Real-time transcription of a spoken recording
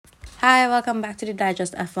Hi, welcome back to the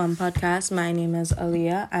DigestF1 podcast. My name is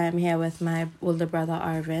Aaliyah. I am here with my older brother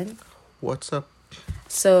Arvin. What's up?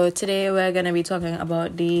 So today we're going to be talking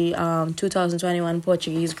about the 2021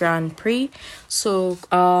 Portuguese Grand Prix. So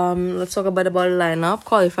let's talk about the lineup.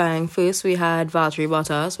 Qualifying first, we had Valtteri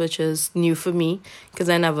Bottas, which is new for me because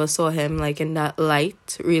I never saw him in that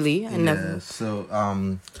light, really. So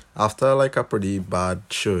after a pretty bad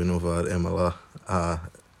showing over at Imola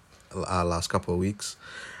our last couple of weeks,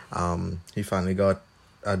 he finally got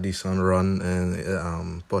a decent run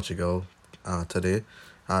in Portugal today.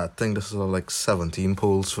 I think this is 17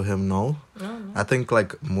 poles for him now. Oh. I think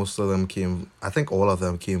most of them all of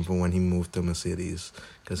them came from when he moved to Mercedes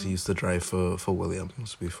because he used to drive for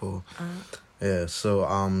Williams before. Yeah,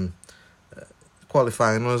 so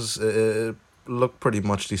qualifying was it looked pretty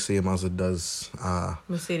much the same as it does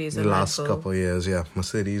Mercedes the and last Red Bull. couple of years. Yeah,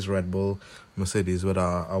 Mercedes, Red Bull, Mercedes with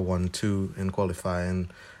a 1-2 in qualifying,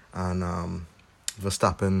 and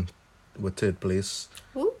Verstappen with third place.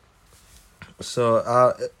 Ooh.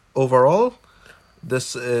 So overall,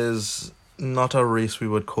 this is not a race we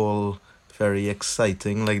would call very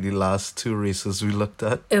exciting like the last two races we looked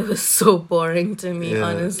at. It was so boring to me, Yeah.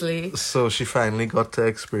 honestly. So she finally got to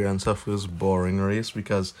experience her first boring race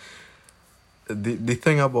because the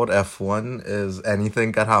thing about F1 is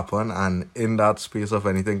anything can happen, and in that space of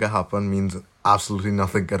anything can happen means absolutely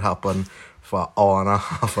nothing can happen for an hour and a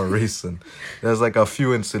half of racing. There's a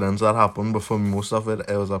few incidents that happened, but for most of it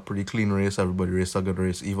was a pretty clean race. Everybody raced a good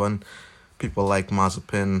race. Even people like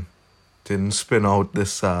Mazepin didn't spin out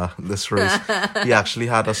this race. He actually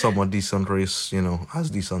had a somewhat decent race, as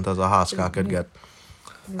decent as a Haas car could get.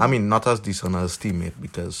 I mean, not as decent as his teammate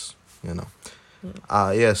because,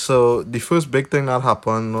 so the first big thing that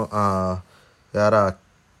happened, we had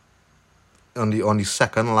on the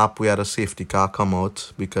second lap, we had a safety car come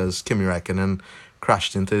out because Kimi Räikkönen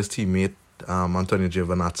crashed into his teammate, Antonio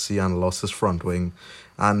Giovinazzi, and lost his front wing.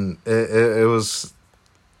 And it was...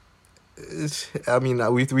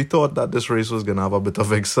 we thought that this race was going to have a bit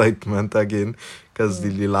of excitement again because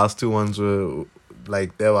the last two ones were,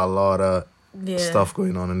 there were a lot of stuff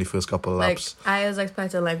going on in the first couple of laps. I was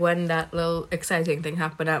expecting when that little exciting thing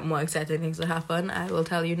happened, that more exciting things would happen. I will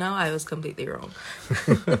tell you now, I was completely wrong.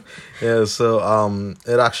 Yeah, so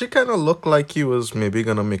it actually kind of looked like he was maybe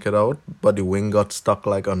gonna make it out, but the wing got stuck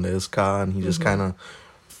under his car, and he just kind of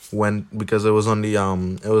went because it was on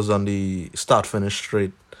the start finish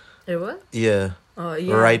straight. It was? Yeah. Oh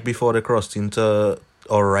yeah. Right before they crossed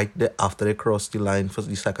after they crossed the line for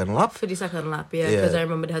the second lap. For the second lap, yeah, because I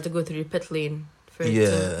remember they had to go through the pit lane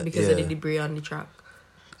because of the debris on the track.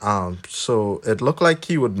 So it looked like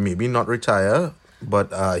he would maybe not retire,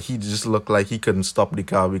 but he just looked like he couldn't stop the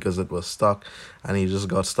car because it was stuck, and he just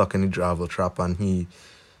got stuck in the gravel trap, and he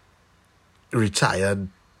retired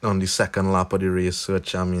on the second lap of the race,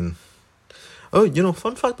 which, fun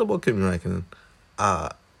fact about Kimi Räikkönen,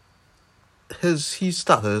 he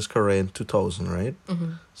started his career in 2000, right?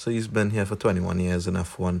 Mm-hmm. So he's been here for 21 years in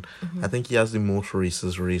F1. Mm-hmm. I think he has the most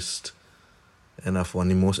races raced in F1,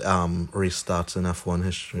 the most race starts in F1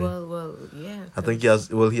 history. Well, yeah. I think he has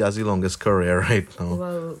the longest career right now.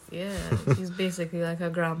 Well, yeah, he's basically like a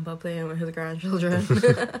grandpa playing with his grandchildren.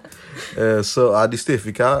 So the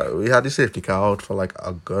safety car, we had the safety car out for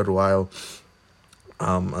a good while.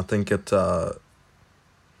 I think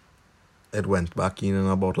it went back in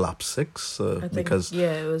about lap 6 because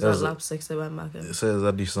it was at lap 6 they went back in. So there's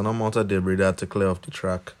a decent amount of debris that to clear off the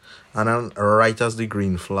track, and then right as the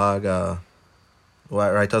green flag,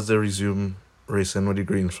 right as they resume racing with the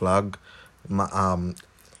green flag,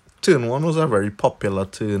 turn 1 was a very popular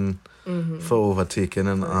turn for overtaking,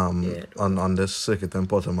 and on this circuit in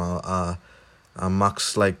Portimao,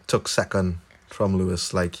 Max took second from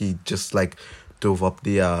Lewis. He just dove up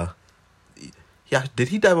the Yeah, did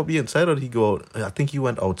he dive up the inside or did he go out? I think he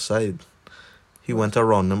went outside. He went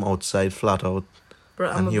around him outside, flat out. Bro,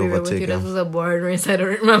 I'm and he gonna be real with overtook you. him. This was a boring race. I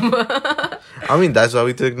don't remember. That's why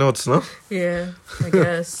we take notes, no? Yeah, I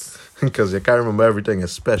guess. Because you can't remember everything,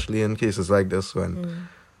 especially in cases like this when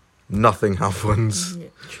nothing happens. Yeah,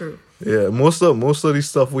 true. Yeah, most of the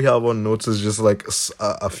stuff we have on notes is just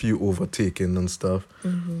a few overtaking and stuff.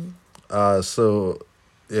 So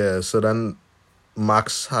then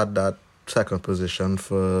Max had that second position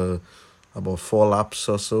for about 4 laps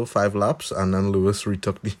or so, 5 laps, and then Lewis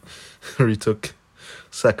retook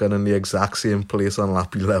second in the exact same place on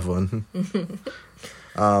lap 11.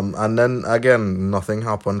 And then again, nothing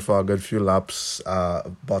happened for a good few laps.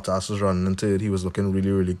 Bottas was running in third. He was looking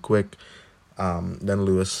really, really quick. Then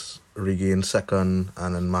Lewis regained second,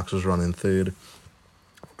 and then Max was running third.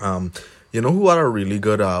 You know who had a really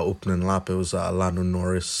good opening lap? It was Lando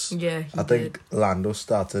Norris. Yeah, I think Lando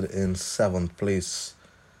started in 7th place.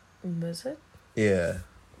 Was it? Yeah.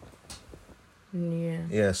 Yeah.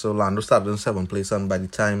 Yeah, so Lando started in 7th place, and by the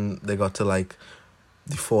time they got to like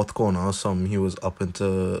the 4th corner or something, he was up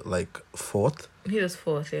into like 4th. He was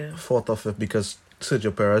 4th, yeah. 4th or 5th, because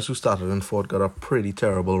Sergio Perez, who started in 4th, got a pretty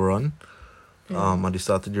terrible run at the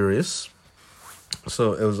start of the race.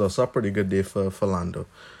 So it was also a pretty good day for Lando.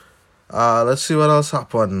 Let's see what else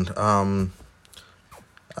happened. I don't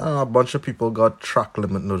know, a bunch of people got track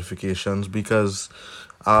limit notifications because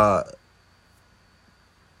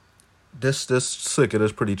this circuit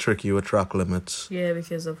is pretty tricky with track limits. Yeah,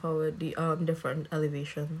 because of how the different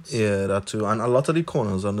elevations. Yeah, that too. And a lot of the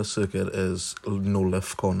corners on the circuit is no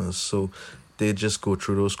lift corners, so they just go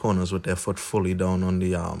through those corners with their foot fully down on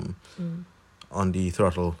the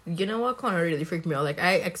throttle. You know what corner really freaked me out? Like,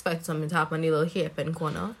 I expected something to happen, the little hairpin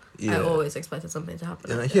corner. Yeah. I always expected something to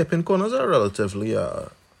happen. Yeah, hairpin corners are relatively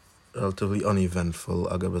uneventful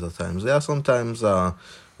a good bit of times. There are sometimes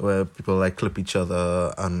where people like clip each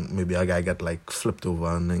other and maybe a guy get like flipped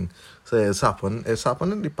over and thing. So it's happened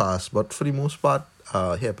in the past, but for the most part,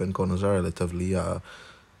 hairpin corners are relatively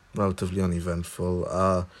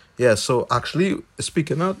uneventful. Yeah, so actually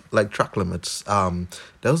speaking of like track limits,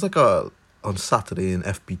 there was like on Saturday in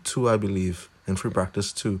FP2, I believe, in free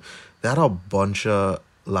practice 2, they had a bunch of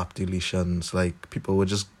lap deletions. Like people were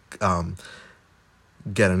just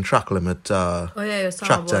getting track limit track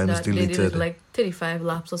times deleted. They did like 35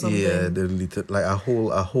 laps or something. Yeah, they deleted like a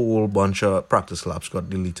whole bunch of practice laps got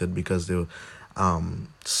deleted because they were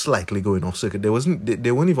slightly going off circuit. They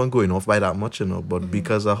weren't even going off by that much, but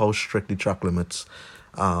because of how strict the track limits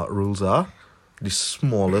rules are, the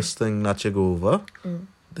smallest thing that you go over,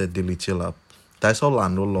 they delete your lap. That's how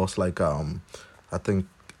Lando lost like I think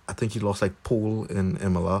he lost like pole in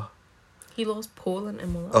Imola. He lost pole in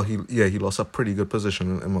Imola? Oh, he lost a pretty good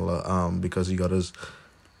position in Imola because he got his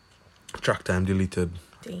track time deleted.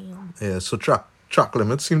 Damn. Yeah, so track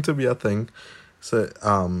limits seem to be a thing. So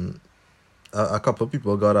a couple of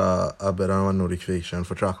people got a bit of a notification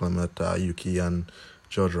for track limit, Yuki and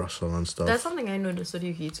George Russell and stuff. That's something I noticed with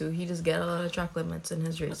Yuki too. He just get a lot of track limits in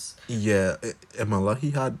his race. Yeah, Imola,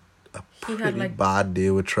 he had a pretty bad day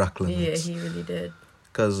with track limits. Yeah, he really did.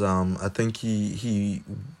 Because I think he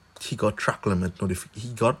got track limit he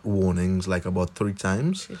got warnings like about 3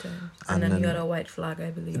 times. 3 times. And then he got a white flag,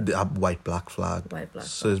 I believe. A white-black flag.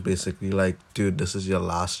 So it's basically like, dude, this is your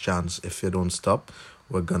last chance. If you don't stop,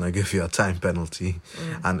 we're gonna give you a time penalty.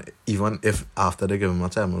 And even if after they give him a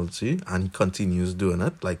time penalty and he continues doing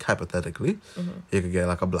it, like hypothetically, you could get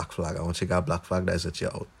like a black flag. And once you got a black flag, that's it,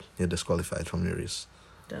 you're out. You're disqualified from your race.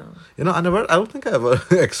 Damn. You know, I don't think I ever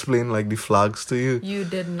explained like the flags to you. You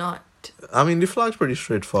did not. I mean, the flag's pretty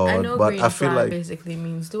straightforward, I know but green I feel flag like basically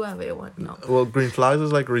means do whatever you want now. Well, green flags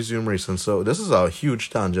is like resume racing, so this is a huge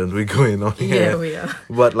tangent we're going on here. Yeah, we are.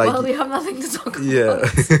 But like, well, we have nothing to talk about. Yeah.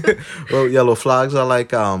 Well, yellow flags are like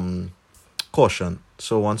caution.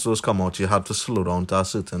 So once those come out, you have to slow down to a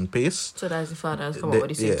certain pace. So that's the fathers come out with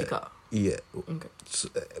the safety car. Yeah. Okay.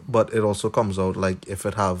 But it also comes out like if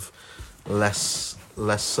it have less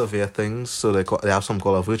severe things. So they have something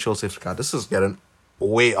called a virtual safety car. This is getting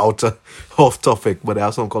way off topic, but they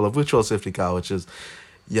have something called a virtual safety car, which is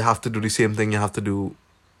you have to do the same thing you have to do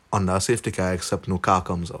under a safety car, except no car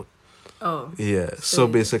comes out. Oh. Yeah. So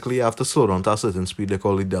basically, you have to slow down to a certain speed. They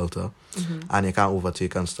call it delta, and you can't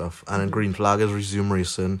overtake and stuff. And then green flag is resume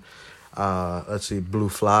racing. Let's see, blue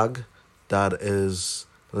flag, that is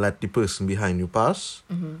let the person behind you pass.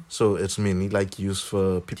 So it's mainly like used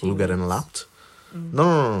for people who get lapped.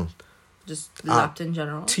 No. Just lapped in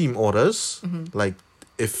general. Team orders, like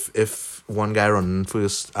if one guy running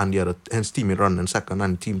first and the other his teammate running second,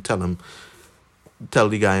 and the team tell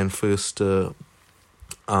the guy in first to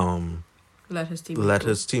let his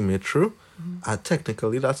teammate through.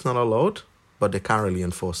 Technically that's not allowed, but they can't really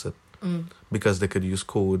enforce it because they could use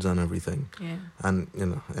codes and everything. Yeah. And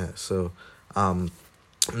so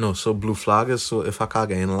so blue flag is so if a car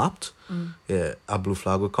getting lapped, a blue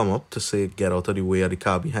flag will come up to say get out of the way of the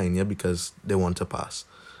car behind you because they want to pass.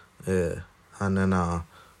 Yeah. And then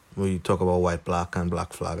we talk about white, black, and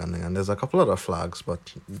black flag, and there's a couple other flags,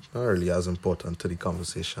 but not really as important to the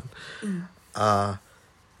conversation.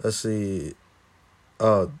 Let's see.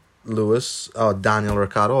 Daniel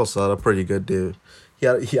Ricciardo also had a pretty good day.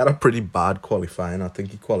 He had a pretty bad qualifying. I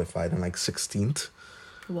think he qualified in like 16th.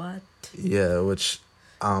 What? Yeah, which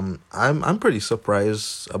I'm pretty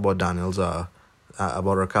surprised about Daniel's about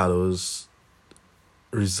Ricciardo's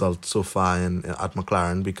result so far at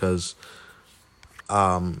McLaren because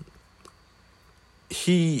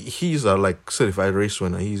he's a like certified race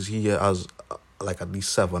winner. He has like at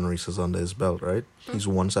least 7 races under his belt, right? He's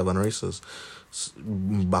won 7 races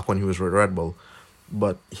back when he was with Red Bull.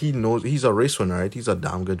 But he knows he's a race winner, right? He's a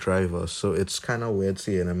damn good driver. So it's kind of weird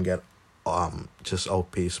seeing him get just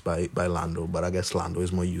outpaced by Lando. But I guess Lando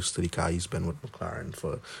is more used to the car. He's been with McLaren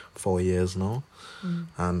for 4 years now.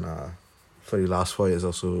 And for the last 4 years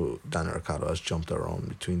also, Daniel Ricciardo has jumped around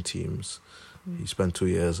between teams. He spent 2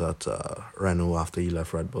 years at Renault after he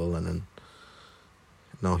left Red Bull, and then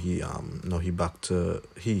now he back to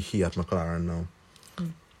he at McLaren now.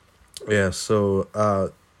 Yeah, so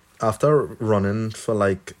after running for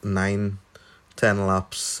like 9-10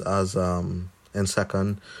 laps as in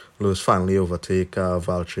second, Lewis finally overtake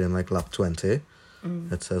Valtteri in like lap 20.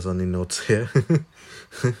 It says on the notes here.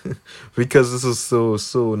 Because this is so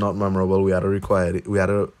not memorable, we had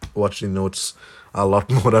to watch the notes a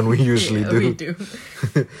lot more than we usually do. We do.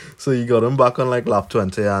 So you got him back on like lap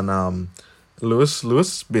 20, and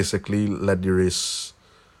Lewis basically led the race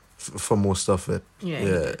for most of it.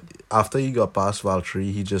 Yeah. After he got past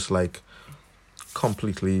Valtteri, he just like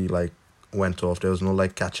completely like went off. There was no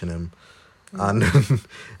like catching him. And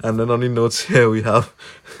then on the notes here we had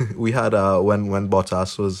when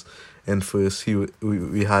Bottas was in first,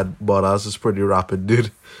 we had Bottas is pretty rapid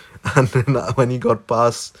dude, and then when he got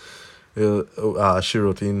past she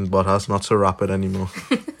wrote in Bottas not so rapid anymore.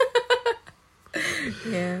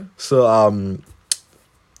 Yeah. So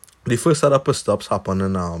the first set of pit stops happened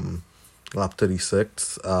in lap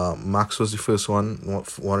 36. Max was the first one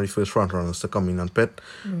of the first front runners to come in and pit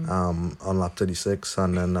on lap 36,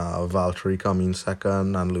 and then Valtteri come in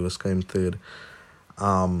second and Lewis came third.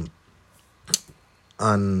 And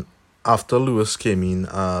after Lewis came in,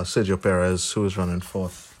 Sergio Perez, who was running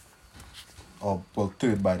fourth, or well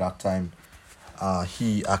third by that time,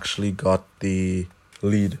 he actually got the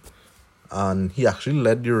lead, and he actually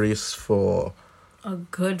led the race for a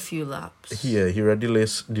good few laps. Yeah, he led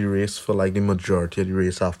the race for like the majority of the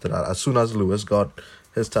race after that. As soon as Lewis got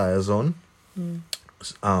his tires on, and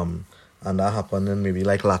that happened in maybe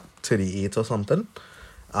like lap 38 or something,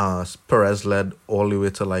 Perez led all the way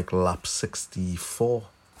to like lap 64,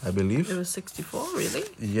 I believe. It was 64, really?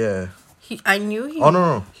 Yeah. I knew he... Oh,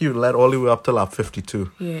 no. He led all the way up to lap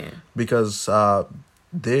 52. Yeah. Because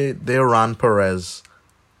they ran Perez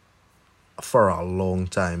for a long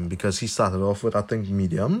time, because he started off with, I think,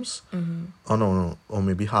 mediums. Oh, no. Or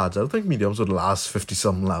maybe hards. I don't think mediums would last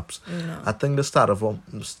 50-some laps. No. I think they started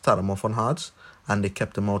him off on hards, and they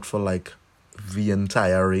kept him out for like the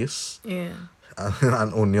entire race. Yeah.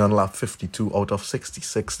 And only on lap 52 out of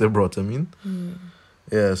 66 they brought him in.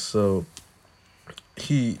 Yeah, so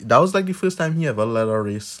that was like the first time he ever led a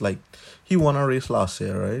race. Like, he won a race last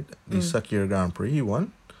year, right? The Sakir Grand Prix, he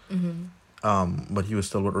won. But he was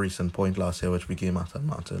still with Racing Point last year, which became Aston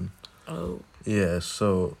Martin. Oh. Yeah,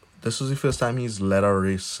 so this was the first time he's led a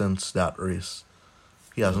race since that race.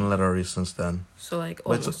 He hasn't led a race since then. So, like,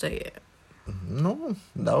 almost a year. No,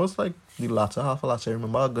 that was like the latter half of last year.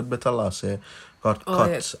 Remember, a good bit of last year got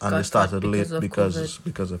cut, and they started late because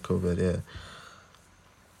of COVID, yeah.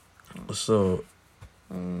 So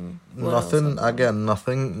nothing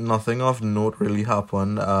of note really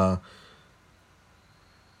happened. I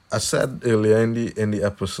said earlier in the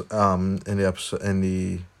episode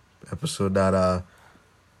that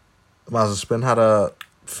Mazepin had a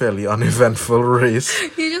fairly uneventful race.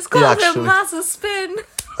 You just called him Mazepin.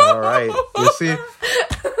 All right, you see,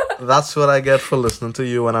 that's what I get for listening to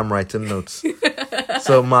you when I'm writing notes.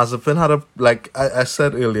 So Mazepin had I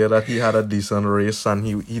said earlier that he had a decent race, and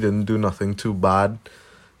he didn't do nothing too bad.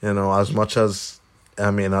 You know, as much as I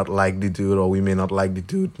may not like the dude, or we may not like the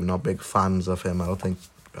dude, we're not big fans of him. I don't think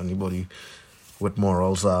anybody with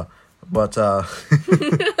morals are. But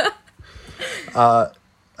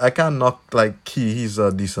I can't knock, like, he's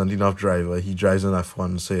a decent enough driver. He drives an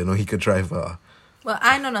F1, so, you know, he could drive a... Well,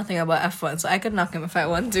 I know nothing about F1, so I could knock him if I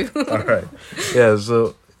want to. All right. Yeah,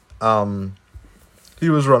 so he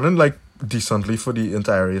was running, like, decently for the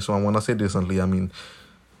entire race. So when I say decently, I mean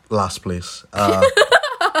last place.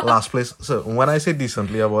 Last place. So when I say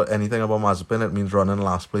decently about anything about Mazepin, it means running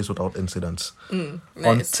last place without incidents. Nice.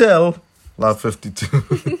 Until lap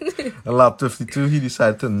 52. In lap 52, he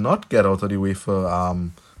decided to not get out of the way for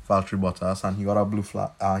Valtteri Bottas, and he got a blue flag.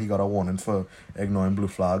 He got a warning for ignoring blue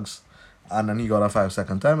flags, and then he got a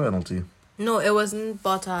 5-second time penalty. No, it wasn't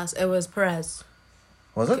Bottas. It was Perez.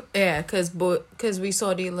 Was it? Yeah, because we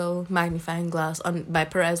saw the little magnifying glass by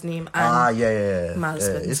Perez's name and yeah.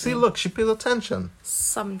 Mazepin's You see, name. look, she pays attention.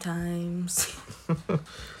 Sometimes.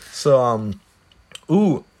 So,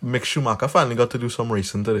 Mick Schumacher finally got to do some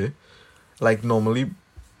racing today. Like, normally,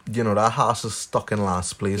 that Haas is stuck in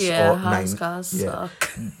last place Yeah, or Haas ninth. cars Yeah,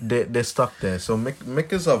 suck. they're stuck there. So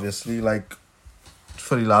Mick is obviously like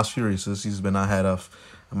for the last few races he's been ahead of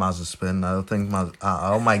Mazepin. I don't think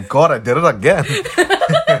oh my god, I did it again.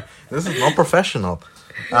 This is not professional.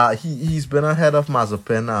 He's been ahead of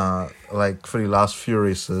Mazepin like for the last few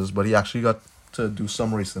races, but he actually got to do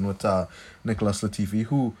some racing with Nicholas Latifi,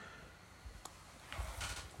 who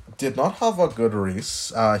did not have a good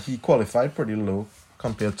race. He qualified pretty low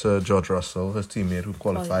compared to George Russell, his teammate, who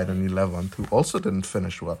qualified in 11th, who also didn't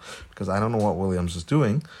finish well, because I don't know what Williams is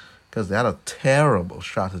doing, because they had a terrible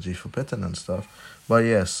strategy for pitting and stuff. But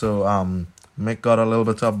yeah, so Mick got a little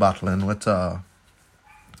bit of battling with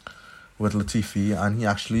Latifi, and he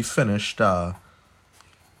actually finished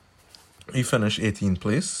 18th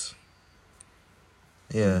place.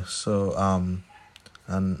 Yeah, so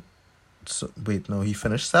and so wait, no, he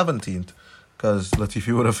finished 17th, because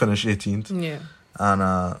Latifi would have finished 18th. Yeah. And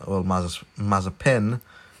Mazepin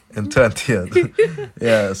in 20th.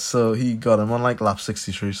 Yeah, so he got him on like lap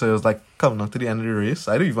 63. So it was like coming up to the end of the race.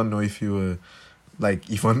 I don't even know if you were like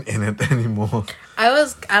even in it anymore. I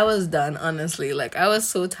was done, honestly. Like, I was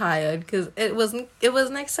so tired because it wasn't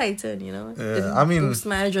exciting, you know. Yeah, It I mean, boosts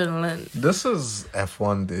my adrenaline. this is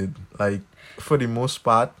F1, dude. Like, for the most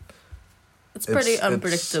part, It's pretty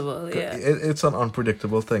unpredictable. It's an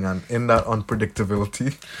unpredictable thing, and in that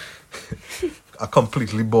unpredictability, a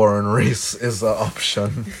completely boring race is an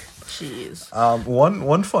option. Jeez.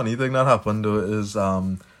 One funny thing that happened though is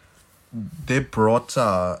they brought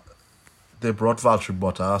Valtteri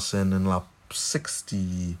Bottas in lap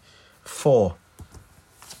 64,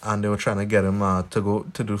 and they were trying to get him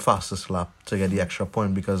to do fastest lap to get the extra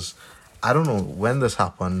point, because I don't know when this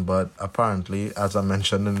happened, but apparently, as I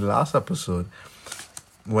mentioned in the last episode,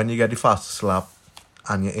 when you get the fastest lap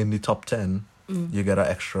and you're in the top 10, you get an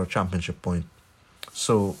extra championship point.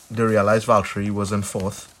 So they realized Valtteri was in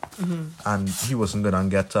 4th, and he wasn't gonna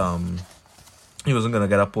get a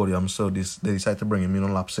podium. So they decided to bring him in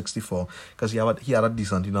on lap 64, because he had a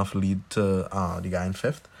decent enough lead to the guy in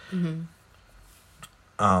 5th.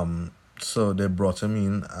 So they brought him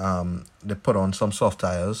in. They put on some soft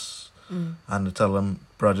tires. And they tell him,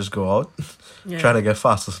 bro, just go out. Try to get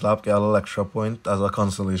fastest lap, get a little extra point as a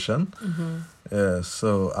consolation. Yeah,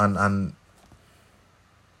 so, and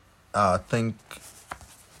I think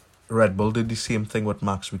Red Bull did the same thing with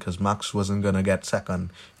Max, because Max wasn't going to get second.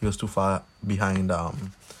 He was too far behind.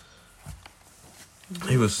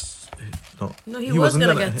 He was... No, he wasn't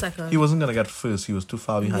going to get second. He wasn't going to get first. He was too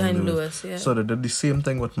far behind Lewis. Yeah. So they did the same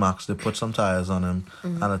thing with Max. They put some tires on him,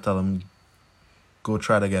 and they tell him, go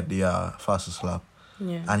try to get the fastest lap.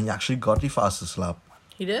 Yeah. And he actually got the fastest lap.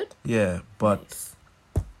 He did? Yeah, but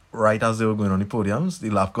right as they were going on the podiums,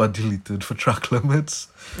 the lap got deleted for track limits.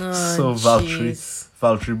 Oh, so Valtteri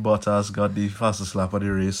Bottas got the fastest lap of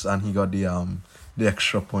the race, and he got the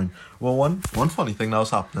extra point. Well, one funny thing that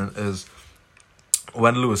was happening is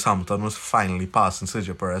when Lewis Hamilton was finally passing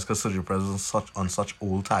Sergio Perez, because Sergio Perez was on such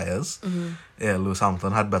old tires. Yeah, Lewis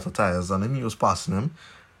Hamilton had better tires than him. He was passing him.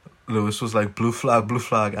 Lewis was like, blue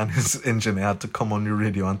flag, and his engineer had to come on the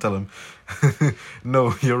radio and tell him,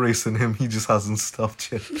 no, you're racing him, he just hasn't stopped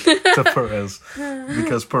yet, to Perez.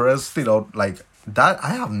 Because Perez stayed out like that.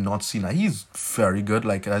 I have not seen that. He's very good.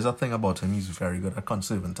 Like, there's a thing about him, he's very good at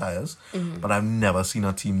conserving tires. But I've never seen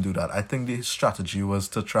a team do that. I think the strategy was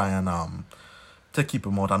to try and to keep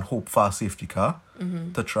him out and hope for a safety car,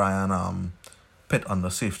 to try and pit on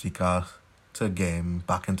the safety car to get him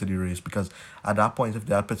back into the race, because at that point, if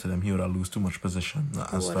they had pitted him, he would have lost too much position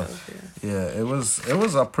and stuff. Yeah, it was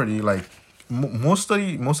a pretty like most of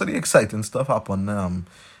the exciting stuff happened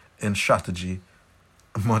in strategy,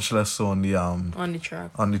 much less so on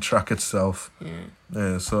the track itself.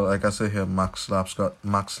 Yeah. So like I say here, Max lap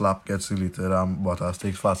gets deleted. Bottas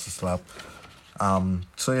takes fastest lap.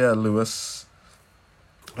 So yeah, Lewis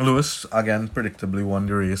again predictably won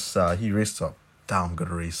the race. He raced a damn good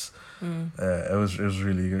race. It was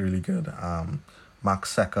really, really good. Max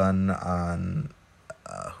second, and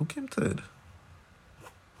who came third?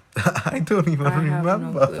 I don't even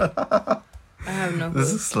remember. I have no clue.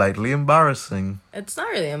 This is slightly embarrassing. It's not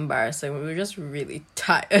really embarrassing. We were just really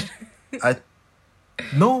tired. I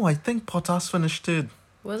think Bottas finished third.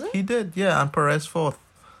 Was it? He did, yeah, and Perez 4th.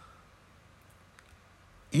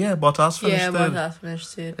 Yeah, Bottas finished third. Bottas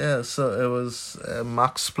finished third. Yeah, so it was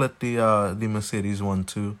Max split the Mercedes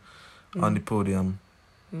 1-2 on the podium.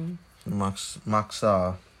 Max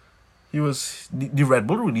he was the Red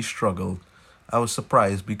Bull really struggled. I was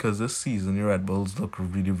surprised, because this season the Red Bulls look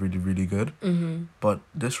really, really, really good. But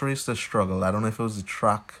this race they struggled. I don't know if it was the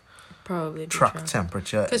track. Probably track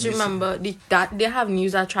temperature. Because remember, that they haven't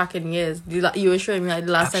used that track in years. You were showing me like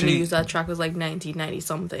the last time they used that track was like 1990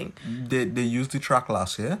 something. They used the track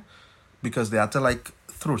last year because they had to like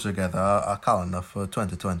throw together a calendar for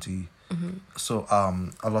 2020. So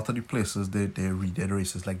a lot of the places they redid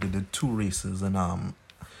races. Like they did 2 races in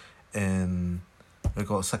we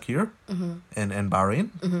call it Sakir in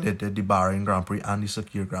Bahrain. They did the Bahrain Grand Prix and the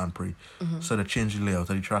Sakir Grand Prix. So they changed the layout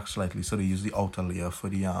of the track slightly. So they used the outer layer for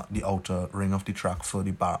the outer ring of the track for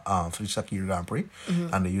the Sakir Grand Prix,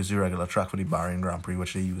 and they used the regular track for the Bahrain Grand Prix,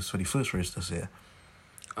 which they used for the first race this year.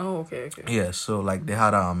 Oh, okay. Yeah, so like they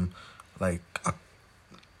had like a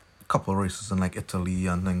couple races in like Italy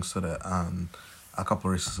and things so that and a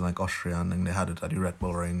couple races in like Austria, and then they had it at the Red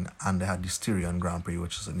Bull Ring, and they had the Styrian Grand Prix,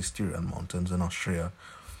 which is in the Styrian Mountains in Austria.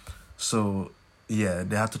 So yeah,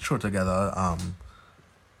 they had to throw together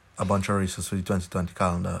a bunch of races for the 2020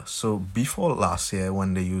 calendar. So before last year,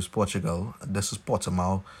 when they used Portugal, this is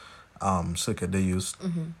Portimao circuit they used.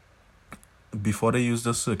 Before they used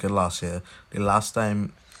the circuit last year, the last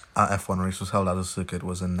time F1 race was held at the circuit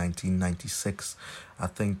was in 1996. I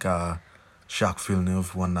think Jacques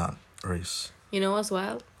Villeneuve won that race. You know what's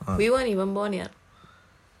wild? We weren't even born yet.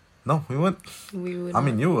 No, we weren't. We were. I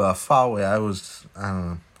mean, you were far away. I was, I don't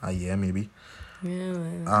know, a year maybe. Yeah.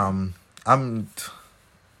 Man.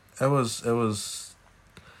 It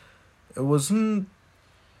wasn't.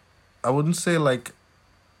 I wouldn't say like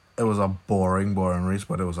it was a boring race,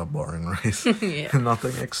 but it was a boring race. Yeah.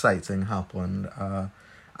 Nothing exciting happened.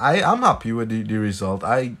 I'm happy with the result.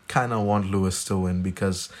 I kind of want Lewis to win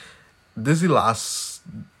because this is the last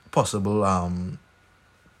possible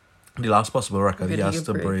record he has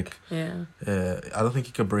to break. Yeah. I don't think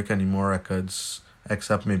he could break any more records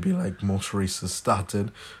except maybe like most races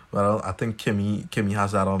started. Well, I think Kimi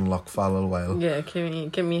has that on lock for a little while. Yeah,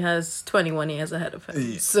 Kimi has 21 years ahead of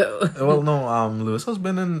him. So well, no, Lewis has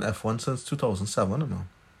been in F1 since 2007, I know.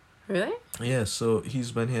 Really? Yeah, so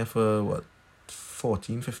he's been here for what,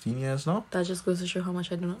 14, 15 years now? That just goes to show how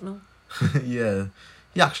much I do not know. Yeah.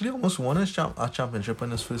 He actually almost won his championship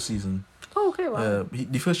in his first season. Oh, okay, wow.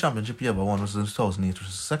 The first championship he ever won was in 2008, which was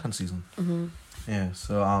his second season. Yeah,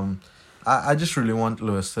 so I just really want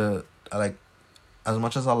Lewis to, like, as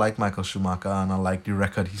much as I like Michael Schumacher and I like the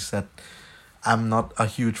record he set, I'm not a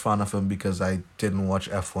huge fan of him because I didn't watch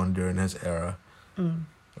F1 during his era.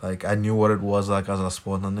 Like, I knew what it was like as a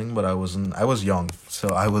sport and thing, but I was young, so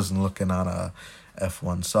I wasn't looking at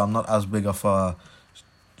F1. So I'm not as big of a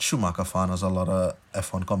Schumacher fan as a lot of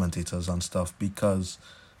F1 commentators and stuff because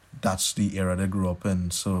that's the era they grew up in.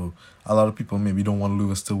 So a lot of people maybe don't want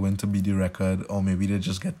Lewis to win to beat the record, or maybe they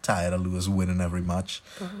just get tired of Lewis winning every match,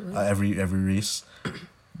 every race.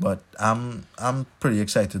 But I'm pretty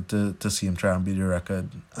excited to see him try and beat the record,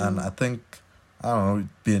 and I think, I don't know,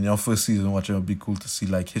 being your first season watching, it would be cool to see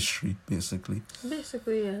like history, basically.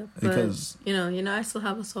 Basically, yeah. Because but, you know, I still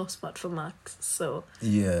have a soft spot for Max, so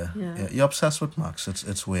yeah. You're obsessed with Max.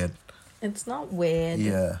 It's weird. It's not weird.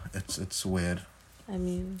 Yeah, it's weird. I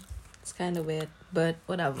mean, it's kind of weird, but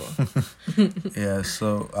whatever. Yeah.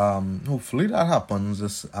 So hopefully that happens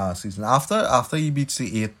this season. After he beats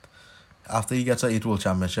the 8th. After he gets an 8 World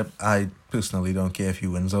Championship, I personally don't care if he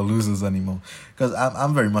wins or loses anymore. Because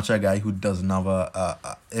I'm very much a guy who doesn't have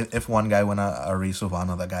if one guy win a race over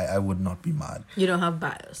another guy, I would not be mad. You don't have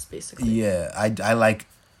bias, basically. Yeah, I like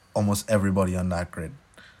almost everybody on that grid.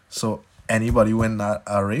 So anybody win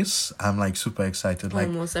a race, I'm like super excited. Like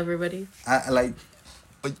almost everybody? I like...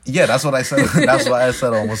 Yeah, that's what I said. That's why I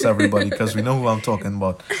said almost everybody, because we know who I'm talking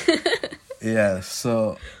about. Yeah,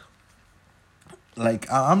 so...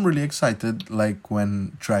 Like, I'm really excited, like,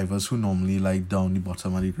 when drivers who normally, like, down the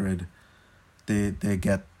bottom of the grid, they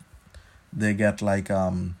get like,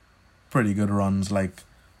 pretty good runs. Like,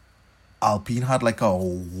 Alpine had, like, a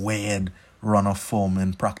weird run of form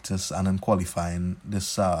in practice and in qualifying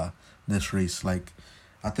this race. Like,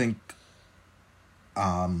 I think,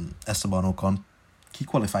 Esteban Ocon, he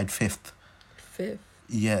qualified 5th. 5th?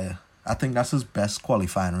 Yeah. I think that's his best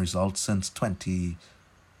qualifying result since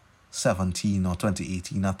 2017 or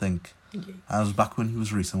 2018, I think. Okay. I was back when he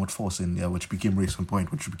was racing with Force India, which became Racing Point,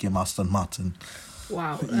 which became Aston Martin.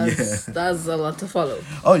 Wow, that's a lot to follow.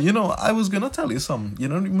 Oh, you know, I was going to tell you something. You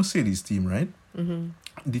know the Mercedes team, right? Mm-hmm.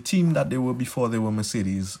 The team that they were before they were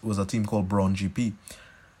Mercedes was a team called Braun GP.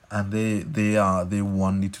 And they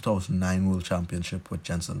won the 2009 World Championship with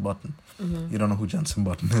Jenson Button. Mm-hmm. You don't know who Jenson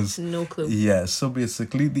Button is? No clue. Yeah, so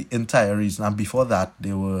basically the entire reason, and before that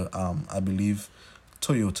they were, I believe,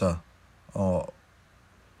 Toyota, or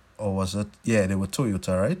was it? Yeah, they were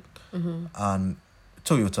Toyota, right? Mm-hmm. And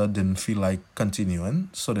Toyota didn't feel like continuing,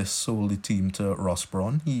 so they sold the team to Ross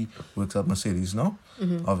Brawn. He works at Mercedes now,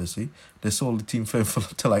 obviously. They sold the team to him for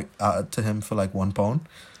like £1.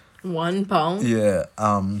 £1? Yeah.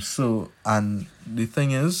 So, and the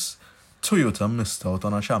thing is, Toyota missed out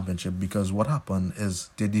on a championship because what happened is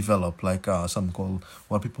they developed like something called,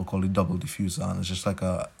 what people call the double diffuser, and it's just like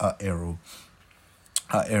a aero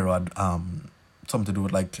had something to do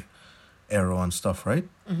with like aero and stuff, right?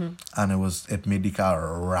 And it made the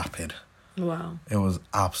car rapid. Wow. It was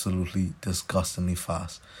absolutely disgustingly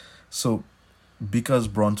fast. So because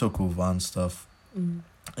Braun took over and stuff,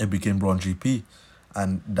 it became Braun GP,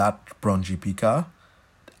 and that Braun GP car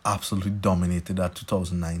absolutely dominated that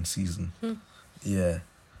 2009 season. Yeah.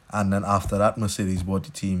 And then after that, Mercedes bought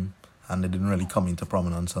the team, and they didn't really come into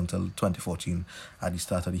prominence until 2014 at the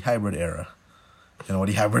start of the hybrid era. You know what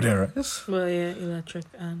the hybrid era is? Well, yeah, electric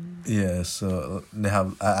and... Yeah, so they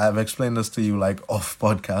have... I've explained this to you, like, off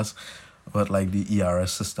podcast, but, like, the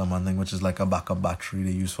ERS system and thing, which is, like, a backup battery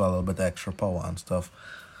they use for a little bit extra power and stuff.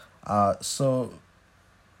 So,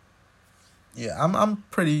 yeah, I'm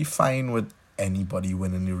pretty fine with anybody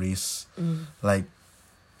winning the race. Like,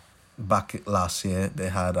 back last year, they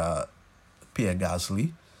had Pierre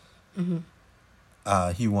Gasly.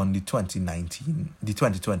 He won the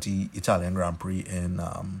 2020 Italian Grand Prix in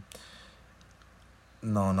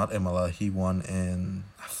no, not Imola. He won in,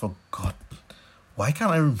 I forgot. Why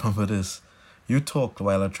can't I remember this? You talked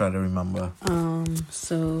while I try to remember.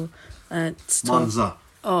 So let's talk. Monza.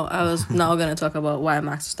 Oh, I was now gonna talk about why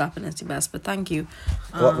Max Verstappen is the best, but thank you.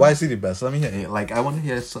 Why is he the best? Let me hear. Like, I want to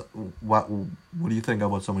hear what do you think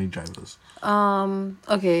about so many drivers?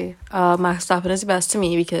 Okay. Max Verstappen is the best to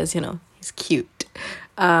me because he's cute.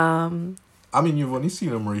 I mean, you've only seen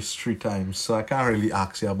him race 3 times, so I can't really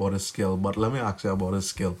ask you about his skill. But let me ask you about his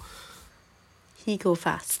skill. He go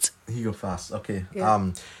fast. Okay.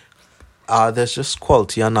 Yeah. There's just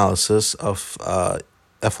quality analysis of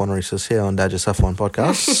F1 races here on DigestF1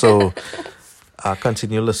 podcast. So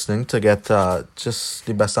continue listening to get just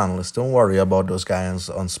the best analysts. Don't worry about those guys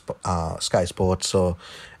on Sky Sports or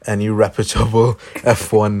any reputable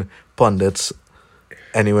F1 pundits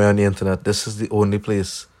anywhere on the internet. This is the only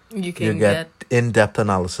place you can get in-depth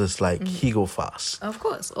analysis like he go fast. Of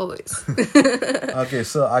course, always. Okay,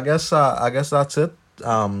 so I guess that's it.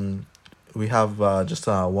 We have just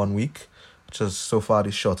 1 week, which is so far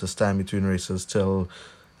the shortest time between races till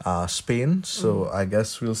Spain. So I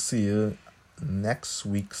guess we'll see you next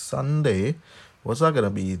week Sunday. What's that gonna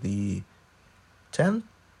be? The 10th?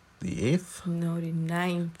 The 8th? No, the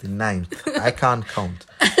 9th. The 9th. I can't count.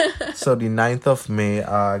 So the 9th of May,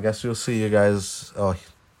 I guess we'll see you guys, or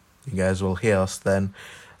you guys will hear us then.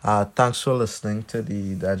 Thanks for listening to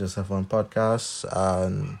the DigestF1 podcast.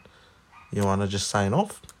 And you want to just sign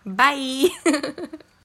off? Bye.